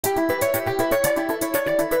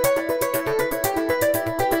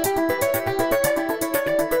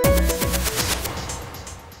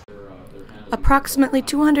Approximately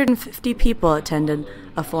 250 people attended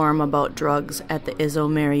a forum about drugs at the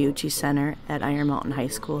Izzo-Mariucci Center at Iron Mountain High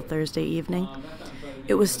School Thursday evening.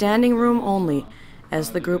 It was standing room only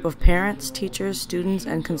as the group of parents, teachers, students,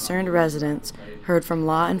 and concerned residents heard from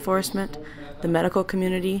law enforcement, the medical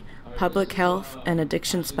community, public health, and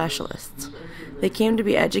addiction specialists. They came to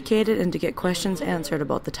be educated and to get questions answered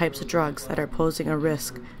about the types of drugs that are posing a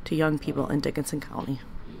risk to young people in Dickinson County.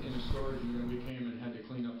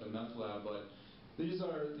 These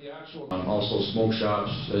are the actual also smoke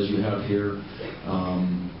shops, as you have here,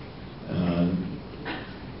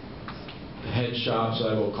 head shops,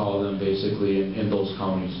 I will call them, basically in those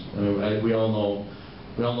counties. I mean, we all know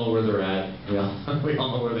where they're at. We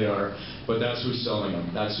all know where they are. But that's who's selling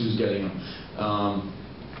them. That's who's getting them.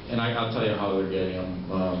 And I'll tell you how they're getting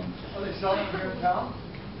them. Are they selling them here in town?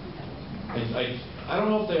 I don't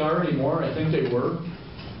know if they are anymore. I think they were.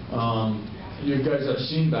 You guys have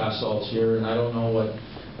seen bath salts here, and I don't know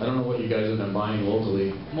what you guys have been buying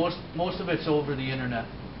locally. Most of it's over the internet.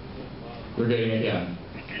 They're getting it,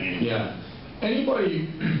 yeah. Anybody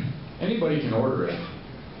can order it.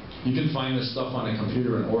 You can find this stuff on a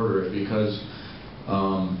computer and order it because,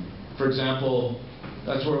 for example,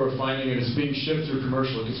 that's where we're finding it. It's being shipped through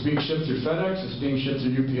commercial. It's being shipped through FedEx. It's being shipped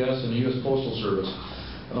through UPS and the U.S. Postal Service.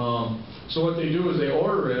 So what they do is they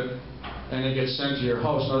order it, and it gets sent to your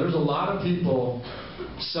house. Now, there's a lot of people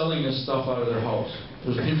selling this stuff out of their house.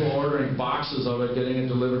 There's people ordering boxes of it, getting it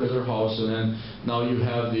delivered to their house, and then now you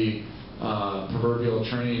have the proverbial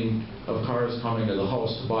train of cars coming to the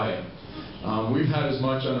house to buy it. We've had as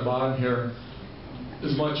much on the bottom here,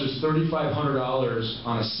 as much as $3,500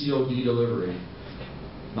 on a COD delivery.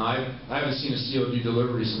 Now, I haven't seen a COD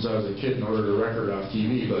delivery since I was a kid and ordered a record off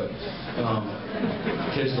TV, but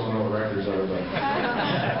kids don't know what records are. But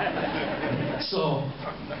so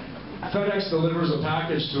FedEx delivers a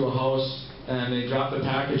package to a house, and they drop the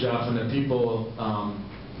package off, and the people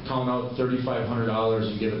count out $3,500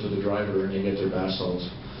 and give it to the driver, and they get their bath salts.